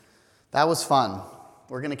That was fun.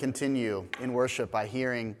 We're going to continue in worship by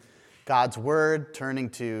hearing God's word, turning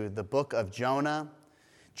to the book of Jonah,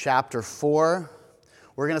 chapter 4.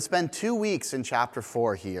 We're going to spend 2 weeks in chapter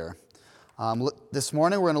 4 here. This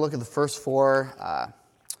morning we're going to look at the first 4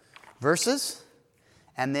 verses,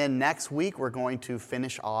 and then next week we're going to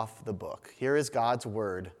finish off the book. Here is God's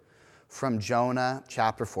word from Jonah,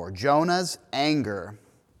 chapter 4. Jonah's anger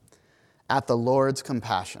at the Lord's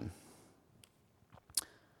compassion.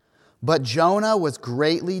 But Jonah was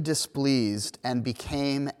greatly displeased and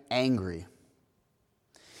became angry.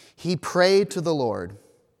 He prayed to the Lord,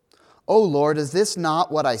 "O Lord, is this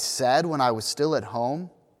not what I said when I was still at home?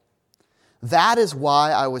 That is why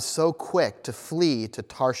I was so quick to flee to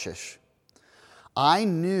Tarshish. I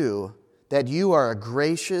knew that you are a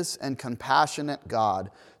gracious and compassionate God,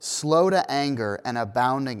 slow to anger and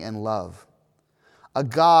abounding in love, a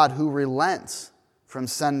God who relents from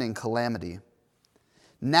sending calamity.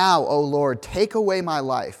 Now, O Lord, take away my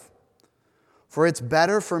life, for it's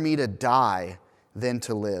better for me to die than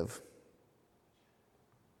to live."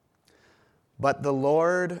 But the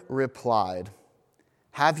Lord replied,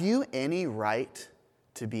 "Have you any right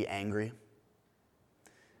to be angry?"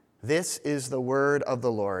 This is the word of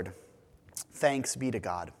the Lord. Thanks be to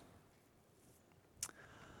God.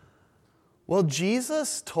 Well,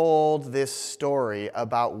 Jesus told this story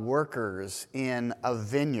about workers in a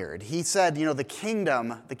vineyard. He said, the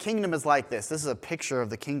kingdom is like this. This is a picture of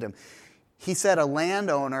the kingdom. He said a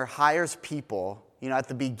landowner hires people, at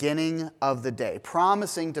the beginning of the day,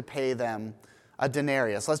 promising to pay them a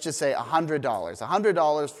denarius. Let's just say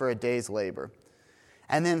 $100 for a day's labor.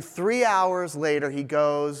 And then 3 hours later, he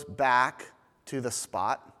goes back to the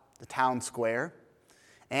spot, the town square,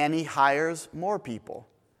 and he hires more people.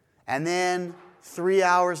 And then 3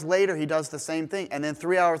 hours later, he does the same thing. And then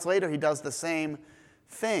 3 hours later, he does the same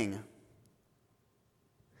thing.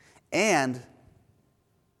 And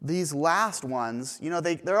these last ones,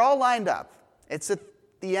 they're all lined up. It's at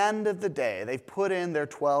the end of the day. They've put in their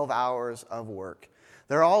 12 hours of work.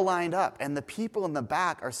 They're all lined up. And the people in the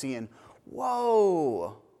back are seeing,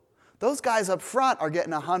 whoa, those guys up front are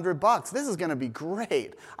getting $100. This is going to be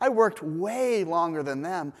great. I worked way longer than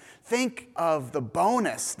them. Think of the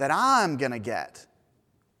bonus that I'm going to get.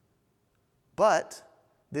 But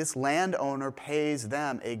this landowner pays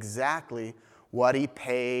them exactly what he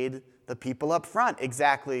paid the people up front,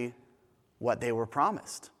 exactly what they were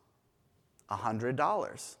promised,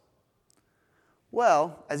 $100.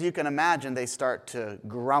 Well, as you can imagine, they start to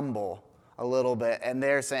grumble a little bit, and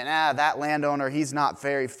they're saying, that landowner, he's not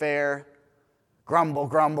very fair. Grumble,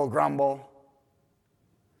 grumble, grumble.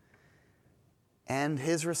 And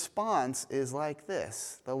his response is like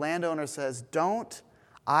this. The landowner says, "Don't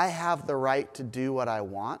I have the right to do what I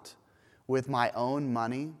want with my own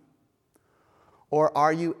money? Or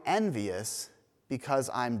are you envious because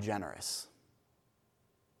I'm generous?"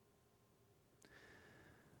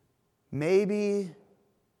 Maybe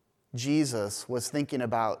Jesus was thinking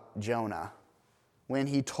about Jonah when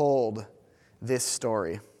he told this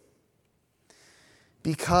story,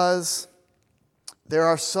 because there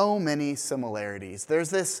are so many similarities. There's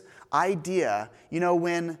this idea,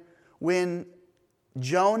 when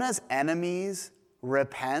Jonah's enemies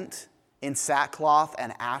repent in sackcloth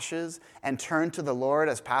and ashes and turn to the Lord,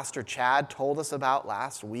 as Pastor Chad told us about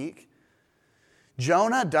last week,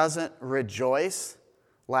 Jonah doesn't rejoice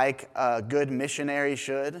like a good missionary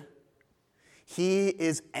should. He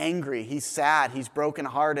is angry, he's sad, he's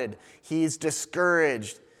brokenhearted, he's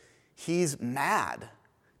discouraged, he's mad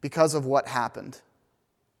because of what happened.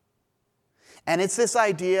 And it's this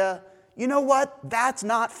idea, that's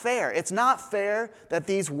not fair. It's not fair that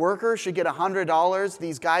these workers should get $100,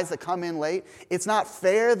 these guys that come in late. It's not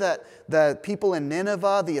fair that the people in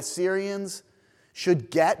Nineveh, the Assyrians, should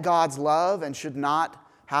get God's love and should not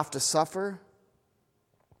have to suffer.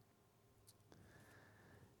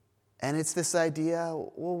 And it's this idea,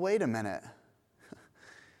 well, wait a minute.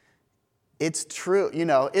 It's true,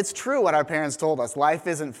 it's true what our parents told us. Life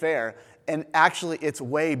isn't fair. And actually, it's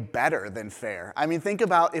way better than fair. I mean, think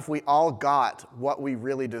about if we all got what we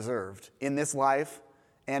really deserved in this life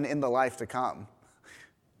and in the life to come.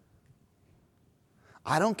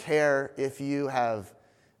 I don't care if you have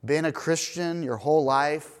been a Christian your whole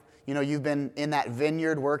life. You've been in that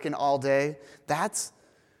vineyard working all day.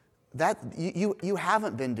 You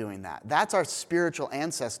haven't been doing that. That's our spiritual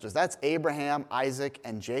ancestors. That's Abraham, Isaac,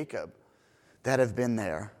 and Jacob that have been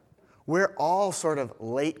there. We're all sort of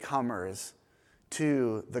latecomers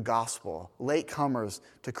to the gospel, latecomers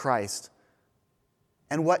to Christ.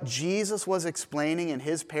 And what Jesus was explaining in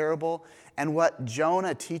his parable and what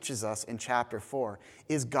Jonah teaches us in chapter 4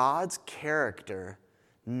 is God's character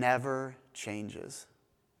never changes.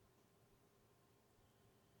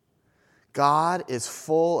 God is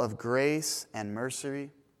full of grace and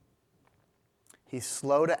mercy. He's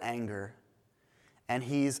slow to anger, and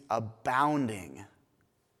he's abounding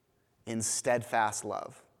in steadfast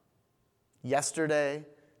love. Yesterday,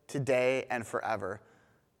 today, and forever.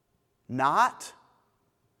 Not,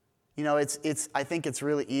 I think it's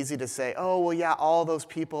really easy to say, oh, well, yeah, all those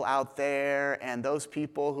people out there and those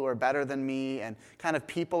people who are better than me and kind of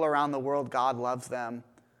people around the world, God loves them.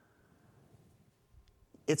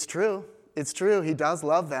 It's true. It's true. He does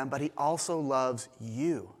love them, but he also loves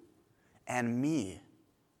you and me.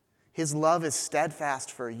 His love is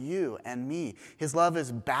steadfast for you and me. His love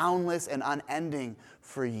is boundless and unending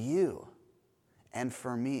for you and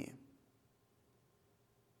for me.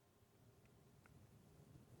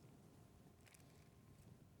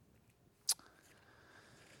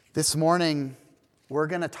 This morning, we're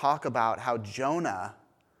going to talk about how Jonah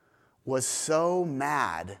was so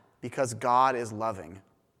mad because God is loving.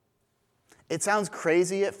 It sounds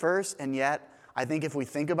crazy at first, and yet I think if we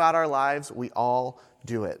think about our lives, we all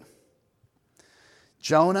do it.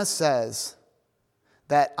 Jonah says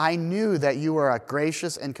that I knew that you were a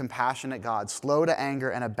gracious and compassionate God, slow to anger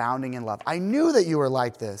and abounding in love. I knew that you were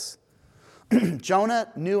like this.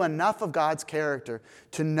 Jonah knew enough of God's character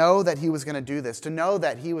to know that he was going to do this, to know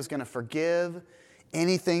that he was going to forgive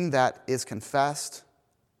anything that is confessed.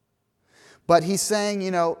 But he's saying,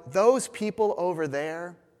 those people over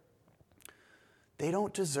there, they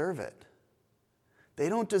don't deserve it. They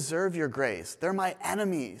don't deserve your grace. They're my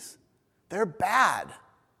enemies. They're bad.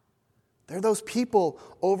 They're those people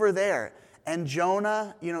over there. And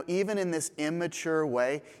Jonah, even in this immature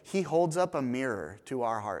way, he holds up a mirror to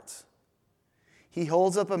our hearts. He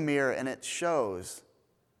holds up a mirror and it shows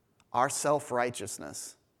our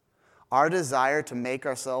self-righteousness, our desire to make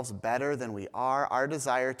ourselves better than we are, our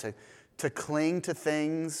desire to cling to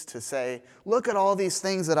things, to say, look at all these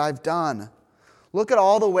things that I've done. Look at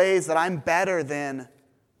all the ways that I'm better than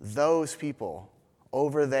those people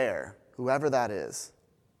over there, whoever that is.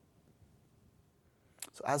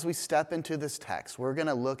 So as we step into this text, we're going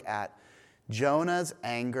to look at Jonah's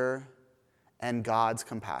anger and God's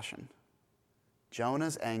compassion.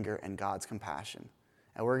 Jonah's anger and God's compassion.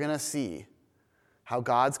 And we're going to see how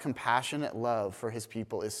God's compassionate love for his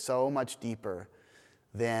people is so much deeper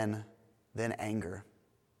than anger.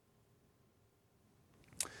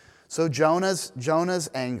 So Jonah's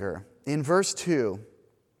anger. In verse 2,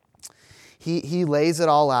 he lays it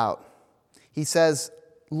all out. He says,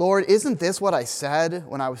 Lord, isn't this what I said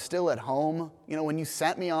when I was still at home? When you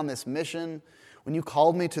sent me on this mission, when you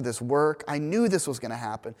called me to this work, I knew this was going to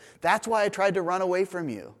happen. That's why I tried to run away from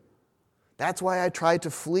you. That's why I tried to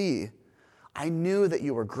flee. I knew that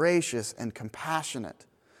you were gracious and compassionate,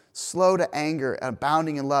 slow to anger and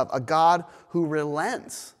abounding in love, a God who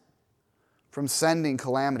relents from sending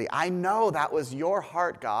calamity. I know that was your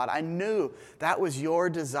heart, God. I knew that was your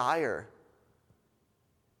desire.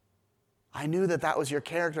 I knew that was your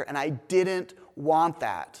character, and I didn't want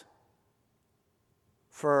that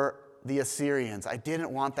for the Assyrians. I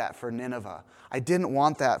didn't want that for Nineveh. I didn't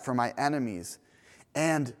want that for my enemies.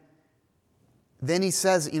 And then he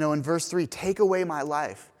says, in verse 3, take away my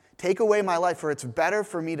life. Take away my life, for it's better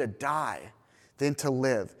for me to die than to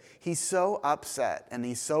live. He's so upset and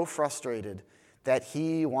he's so frustrated that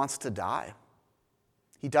he wants to die.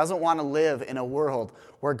 He doesn't want to live in a world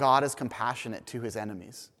where God is compassionate to his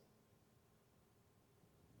enemies.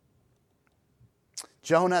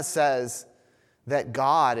 Jonah says that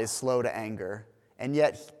God is slow to anger, and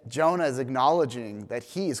yet Jonah is acknowledging that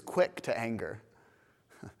he is quick to anger,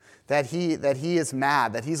 that he is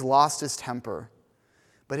mad, that he's lost his temper.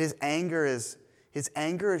 But his anger is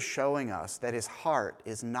showing us that his heart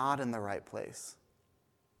is not in the right place.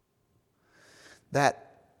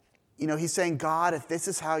 That, he's saying, God, if this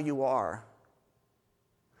is how you are,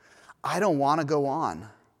 I don't want to go on.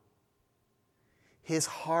 His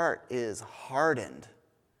heart is hardened.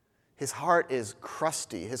 His heart is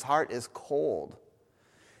crusty. His heart is cold.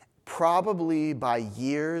 Probably by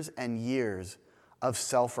years and years of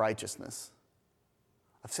self-righteousness.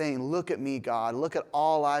 Of saying, look at me, God. Look at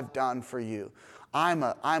all I've done for you. I'm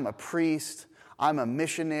a priest. I'm a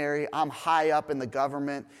missionary. I'm high up in the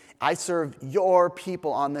government. I serve your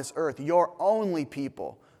people on this earth, your only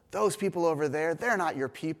people. Those people over there, they're not your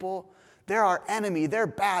people. They're our enemy. They're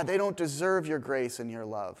bad. They don't deserve your grace and your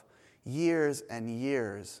love. Years and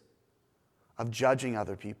years of judging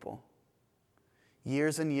other people.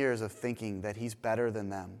 Years and years of thinking that he's better than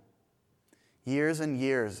them. Years and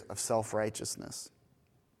years of self-righteousness.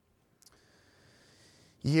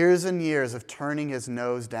 Years and years of turning his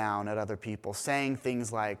nose down at other people, saying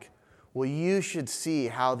things like, well, you should see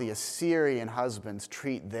how the Assyrian husbands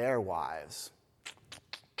treat their wives.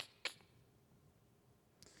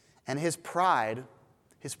 And his pride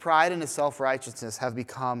and his self-righteousness have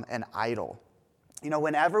become an idol. You know,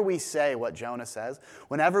 whenever we say what Jonah says,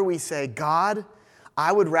 whenever we say, God,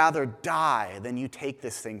 I would rather die than you take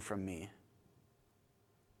this thing from me,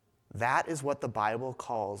 that is what the Bible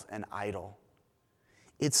calls an idol.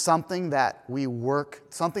 It's something that we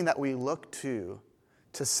look to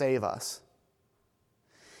save us.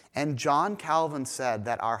 And John Calvin said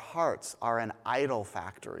that our hearts are an idol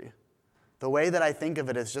factory. The way that I think of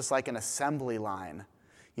it is just like an assembly line.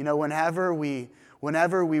 You know, whenever we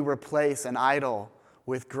replace an idol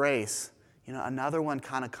with grace, you know, another one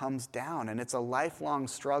kind of comes down, and it's a lifelong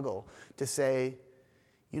struggle to say,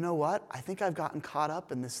 you know what? I think I've gotten caught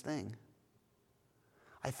up in this thing.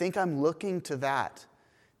 I think I'm looking to that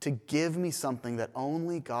to give me something that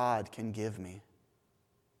only God can give me.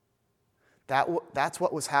 That's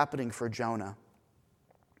what was happening for Jonah.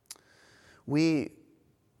 We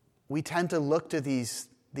tend to look to these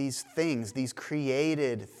things, these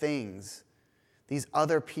created things, these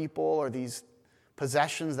other people or these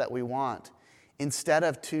possessions that we want, instead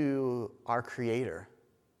of to our Creator,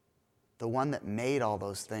 the one that made all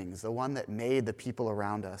those things, the one that made the people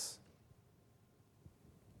around us.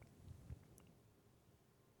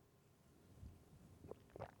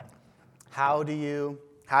 How do you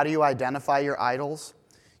identify your idols?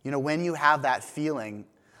 You know, when you have that feeling,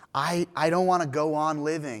 I don't want to go on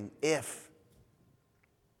living if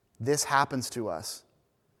this happens to us.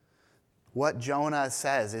 What Jonah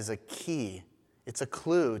says is a key. It's a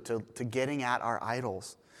clue to getting at our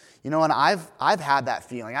idols. You know, and I've had that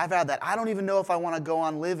feeling. I've had that, I don't even know if I want to go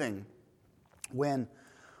on living when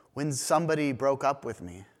somebody broke up with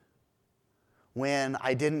me, when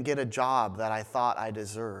I didn't get a job that I thought I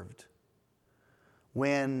deserved,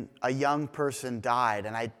 when a young person died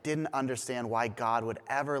and I didn't understand why God would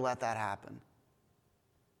ever let that happen.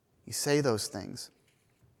 You say those things.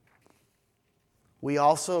 We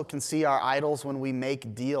also can see our idols when we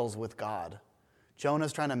make deals with God.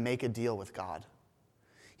 Jonah's trying to make a deal with God.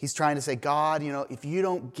 He's trying to say, God, you know, if you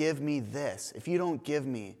don't give me this, if you don't give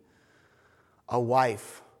me a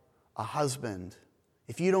wife, a husband,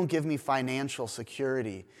 if you don't give me financial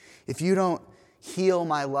security, if you don't heal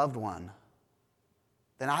my loved one,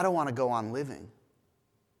 then I don't want to go on living.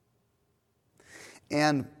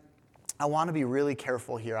 And I want to be really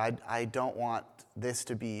careful here. I don't want this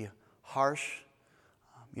to be harsh.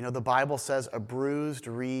 You know, the Bible says, a bruised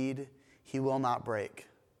reed he will not break.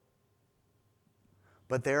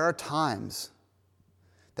 But there are times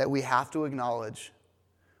that we have to acknowledge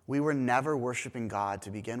we were never worshiping God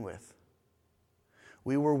to begin with.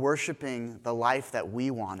 We were worshiping the life that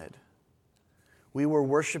we wanted. We were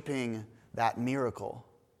worshiping that miracle.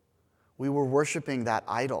 We were worshiping that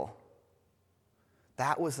idol.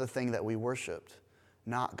 That was the thing that we worshiped,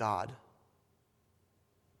 not God.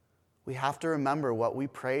 We have to remember what we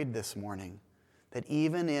prayed this morning, that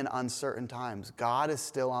even in uncertain times, God is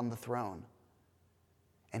still on the throne.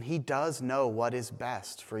 And He does know what is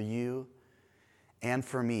best for you and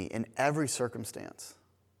for me in every circumstance.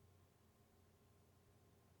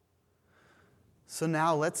 So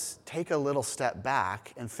now let's take a little step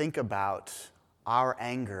back and think about our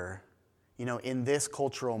anger, you know, in this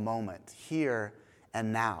cultural moment, here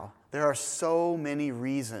and now. There are so many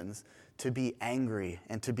reasons to be angry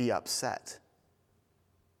and to be upset.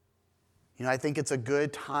 You know, I think it's a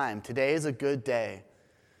good time. Today is a good day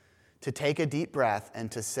to take a deep breath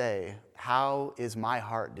and to say, how is my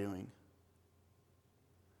heart doing?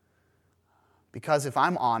 Because if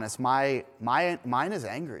I'm honest, mine is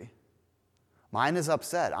angry. Mine is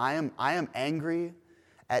upset. I am angry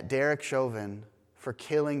at Derek Chauvin for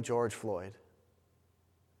killing George Floyd.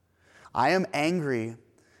 I am angry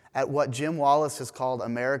at what Jim Wallace has called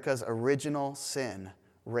America's original sin,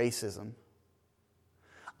 racism.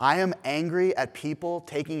 I am angry at people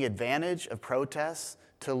taking advantage of protests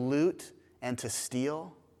to loot and to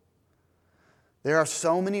steal. There are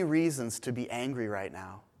so many reasons to be angry right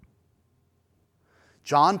now.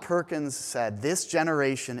 John Perkins said, "This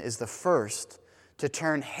generation is the first to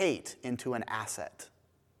turn hate into an asset."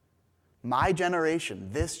 My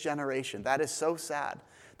generation, this generation, that is so sad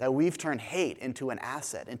that we've turned hate into an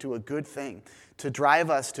asset, into a good thing, to drive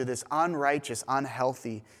us to this unrighteous,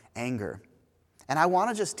 unhealthy anger. And I want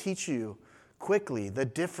to just teach you quickly the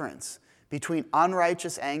difference between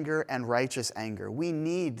unrighteous anger and righteous anger. We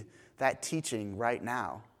need that teaching right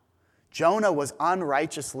now. Jonah was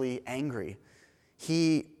unrighteously angry.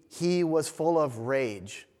 He was full of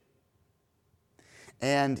rage.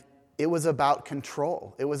 And it was about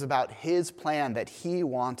control. It was about his plan that he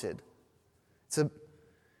wanted.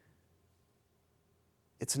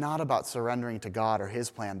 It's not about surrendering to God or his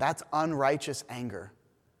plan. That's unrighteous anger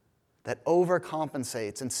that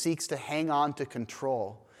overcompensates and seeks to hang on to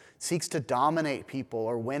control, seeks to dominate people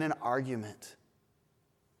or win an argument.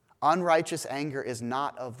 Unrighteous anger is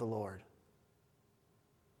not of the Lord.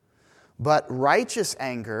 But righteous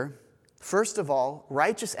anger, first of all,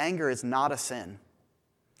 righteous anger is not a sin.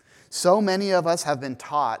 So many of us have been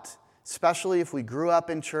taught, especially if we grew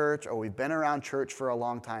up in church or we've been around church for a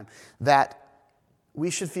long time, that we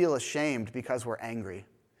should feel ashamed because we're angry.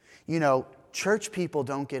 You know, church people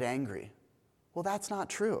don't get angry. Well, that's not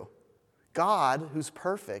true. God, who's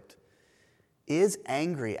perfect, is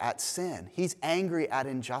angry at sin. He's angry at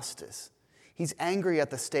injustice. He's angry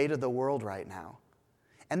at the state of the world right now.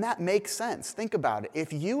 And that makes sense. Think about it.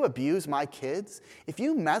 If you abuse my kids, if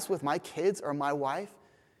you mess with my kids or my wife,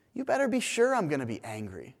 you better be sure I'm going to be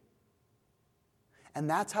angry. And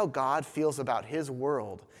that's how God feels about his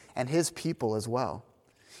world and his people as well.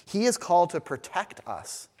 He is called to protect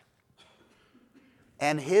us.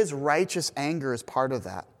 And his righteous anger is part of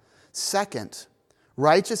that. Second,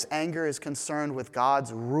 righteous anger is concerned with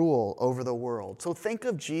God's rule over the world. So think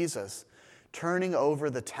of Jesus turning over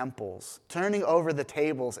the temples, turning over the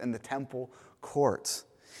tables in the temple courts.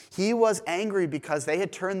 He was angry because they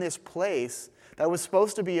had turned this place that was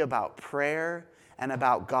supposed to be about prayer and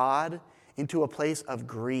about God into a place of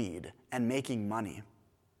greed and making money.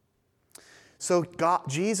 So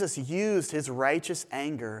Jesus used his righteous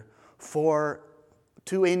anger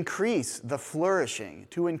to increase the flourishing,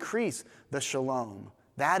 to increase the shalom.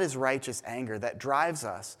 That is righteous anger that drives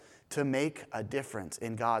us to make a difference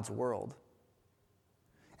in God's world.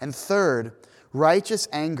 And third, righteous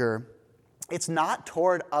anger, it's not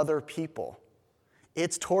toward other people.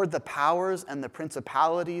 It's toward the powers and the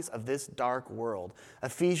principalities of this dark world.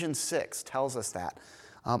 Ephesians 6 tells us that.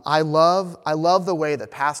 I love the way that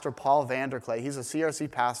Pastor Paul Vanderklay, he's a CRC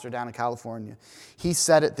pastor down in California, he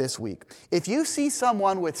said it this week. If you see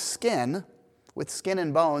someone with skin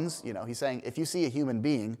and bones, he's saying if you see a human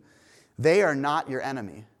being, they are not your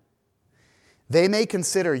enemy. They may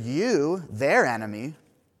consider you their enemy,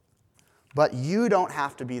 but you don't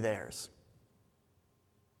have to be theirs.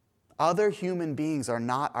 Other human beings are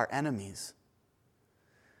not our enemies.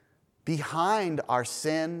 Behind our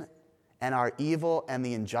sin and our evil and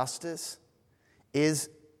the injustice is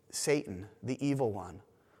Satan, the evil one,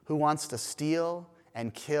 who wants to steal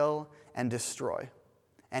and kill and destroy.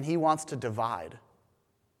 And he wants to divide.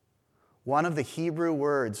 One of the Hebrew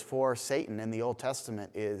words for Satan in the Old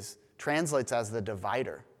Testament translates as the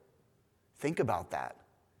divider. Think about that.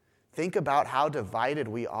 Think about how divided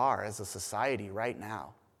we are as a society right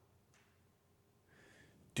now.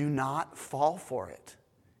 Do not fall for it.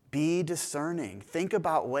 Be discerning. Think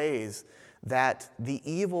about ways that the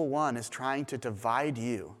evil one is trying to divide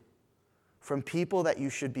you from people that you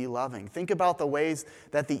should be loving. Think about the ways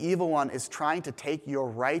that the evil one is trying to take your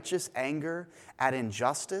righteous anger at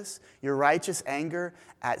injustice, your righteous anger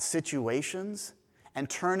at situations, and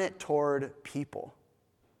turn it toward people.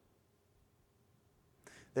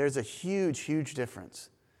 There's a huge, huge difference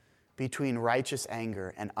between righteous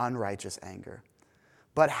anger and unrighteous anger.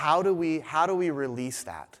 But how do we release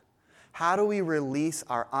that? How do we release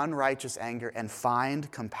our unrighteous anger and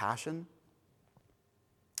find compassion?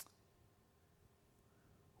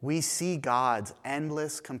 We see God's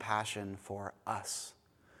endless compassion for us,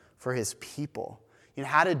 for his people.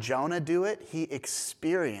 How did Jonah do it? He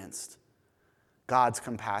experienced God's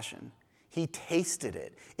compassion. He tasted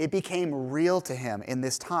it. It became real to him in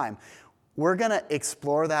this time. We're going to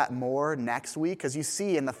explore that more next week because you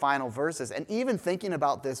see in the final verses, and even thinking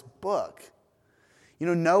about this book,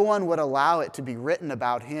 no one would allow it to be written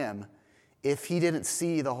about him if he didn't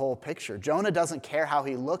see the whole picture. Jonah doesn't care how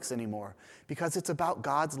he looks anymore because it's about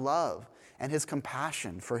God's love and his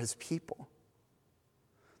compassion for his people.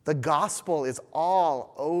 The gospel is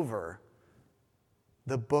all over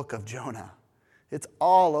the book of Jonah. It's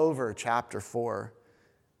all over chapter 4.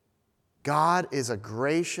 God is a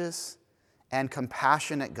gracious and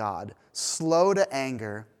compassionate God, slow to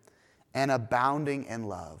anger and abounding in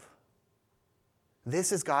love.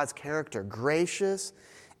 This is God's character, gracious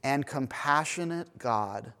and compassionate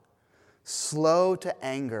God, slow to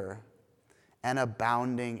anger and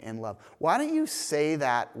abounding in love. Why don't you say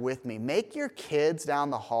that with me? Make your kids down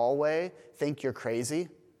the hallway think you're crazy.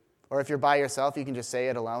 Or if you're by yourself, you can just say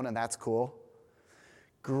it alone and that's cool.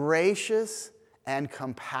 Gracious and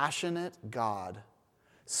compassionate God,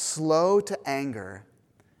 slow to anger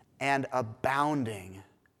and abounding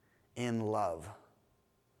in love.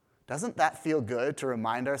 Doesn't that feel good to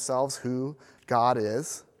remind ourselves who God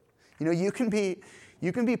is? You know, you can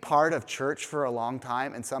be part of church for a long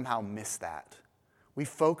time and somehow miss that. We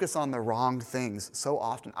focus on the wrong things so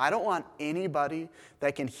often. I don't want anybody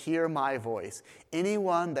that can hear my voice,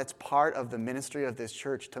 anyone that's part of the ministry of this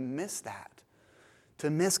church, to miss that, to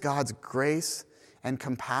miss God's grace and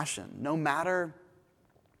compassion, no matter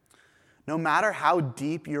how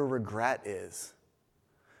deep your regret is,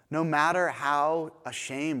 no matter how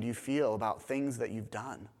ashamed you feel about things that you've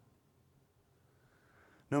done,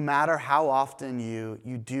 no matter how often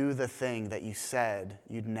you do the thing that you said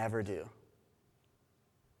you'd never do.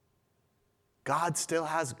 God still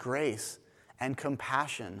has grace and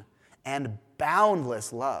compassion and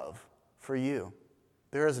boundless love for you.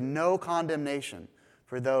 There is no condemnation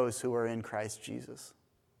for those who are in Christ Jesus.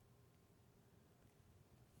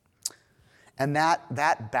 And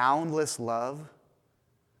that boundless love,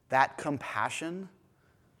 that compassion,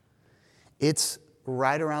 it's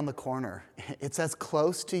right around the corner. It's as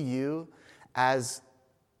close to you as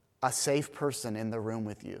a safe person in the room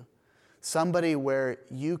with you. Somebody where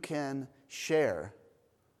you can share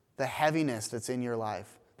the heaviness that's in your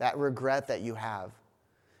life, that regret that you have,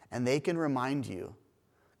 and they can remind you,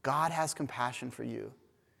 God has compassion for you.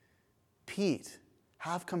 Pete,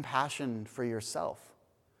 have compassion for yourself.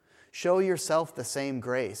 Show yourself the same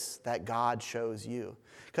grace that God shows you.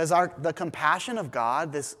 Because the compassion of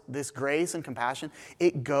God, this grace and compassion,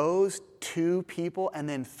 it goes to people and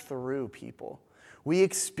then through people. We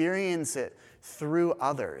experience it through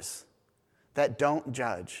others that don't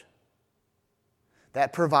judge,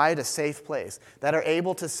 that provide a safe place, that are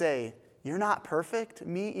able to say, you're not perfect,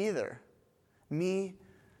 me either. Me,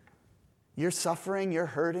 you're suffering, you're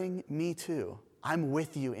hurting, me too. I'm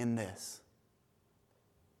with you in this.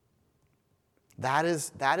 That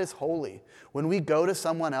is holy. When we go to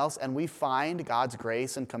someone else and we find God's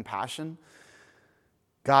grace and compassion,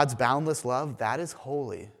 God's boundless love, that is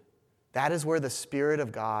holy. That is where the Spirit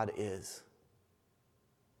of God is.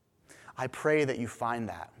 I pray that you find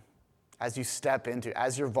that as you step into,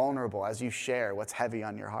 as you're vulnerable, as you share what's heavy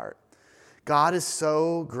on your heart. God is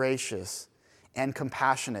so gracious and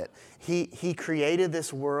compassionate. He created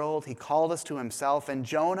this world. He called us to himself. And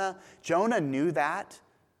Jonah knew that.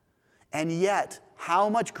 And yet, how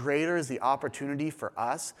much greater is the opportunity for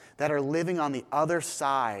us that are living on the other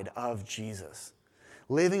side of Jesus,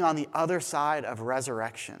 living on the other side of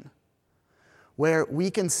resurrection, where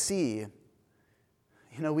we can see,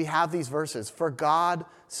 we have these verses, for God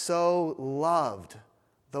so loved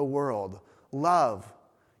the world. Love,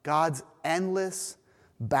 God's endless,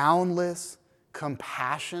 boundless,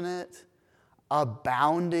 compassionate,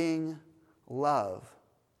 abounding love.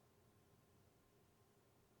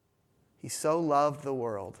 He so loved the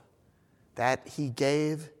world that he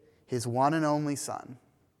gave his one and only Son,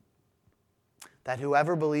 that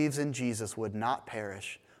whoever believes in Jesus would not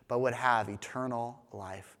perish, but would have eternal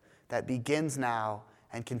life that begins now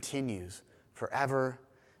and continues forever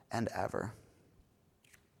and ever.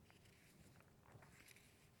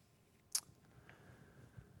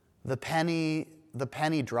 The penny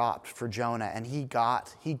dropped for Jonah, and he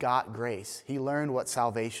got grace. He learned what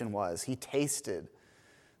salvation was. He tasted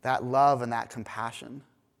that love and that compassion.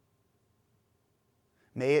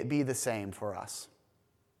 May it be the same for us.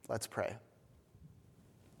 Let's pray.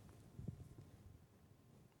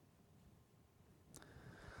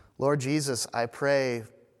 Lord Jesus, I pray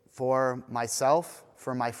for myself,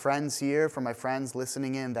 for my friends here, for my friends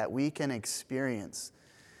listening in, that we can experience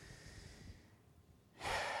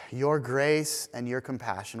your grace and your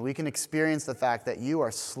compassion. We can experience the fact that you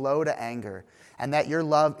are slow to anger and that your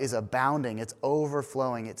love is abounding, it's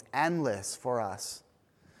overflowing, it's endless for us.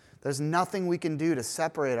 There's nothing we can do to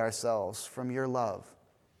separate ourselves from your love.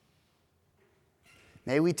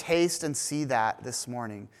 May we taste and see that this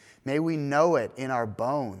morning. May we know it in our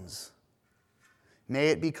bones. May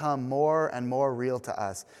it become more and more real to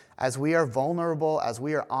us as we are vulnerable, as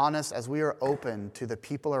we are honest, as we are open to the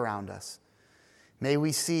people around us. May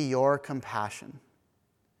we see your compassion.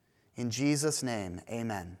 In Jesus' name,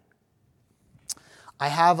 amen. I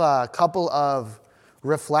have a couple of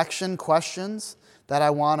reflection questions that I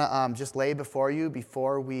want to just lay before you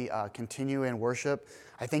before we continue in worship.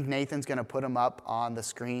 I think Nathan's going to put them up on the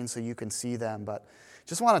screen so you can see them, but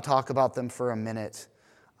just want to talk about them for a minute.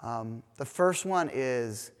 The first one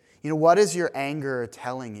is, what is your anger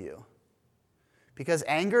telling you? Because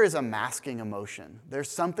anger is a masking emotion. There's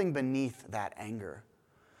something beneath that anger.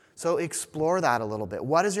 So explore that a little bit.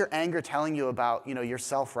 What is your anger telling you about, your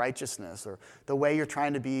self-righteousness or the way you're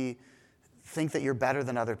trying to think that you're better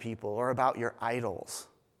than other people or about your idols?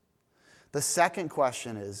 The second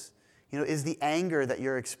question is, Is the anger that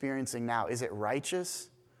you're experiencing now, is it righteous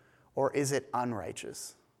or is it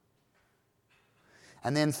unrighteous?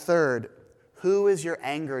 And then third, who is your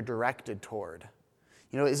anger directed toward?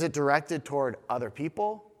 Is it directed toward other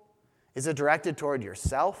people? Is it directed toward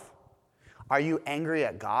yourself? Are you angry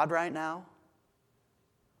at God right now?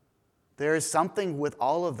 There is something with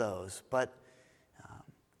all of those, but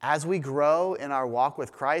as we grow in our walk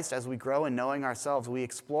with Christ, as we grow in knowing ourselves, we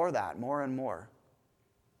explore that more and more.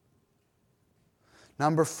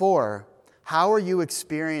 Number 4, how are you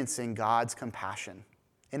experiencing God's compassion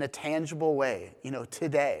in a tangible way?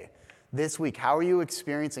 Today, this week, how are you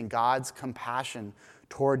experiencing God's compassion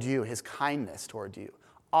toward you, his kindness toward you?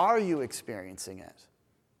 Are you experiencing it?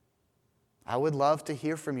 I would love to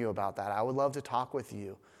hear from you about that. I would love to talk with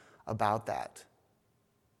you about that.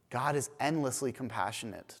 God is endlessly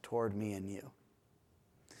compassionate toward me and you.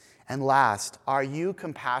 And last, are you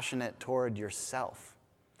compassionate toward yourself?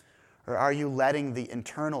 Or are you letting the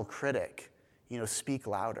internal critic, speak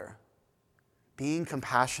louder? Being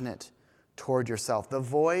compassionate toward yourself. The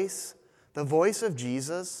voice of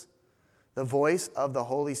Jesus, the voice of the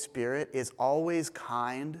Holy Spirit is always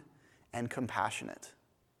kind and compassionate.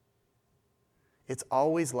 It's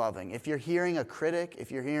always loving. If you're hearing a critic,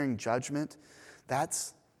 if you're hearing judgment,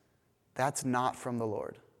 that's not from the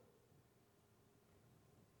Lord.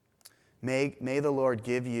 May the Lord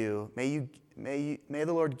give you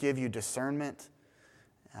discernment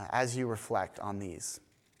as you reflect on these.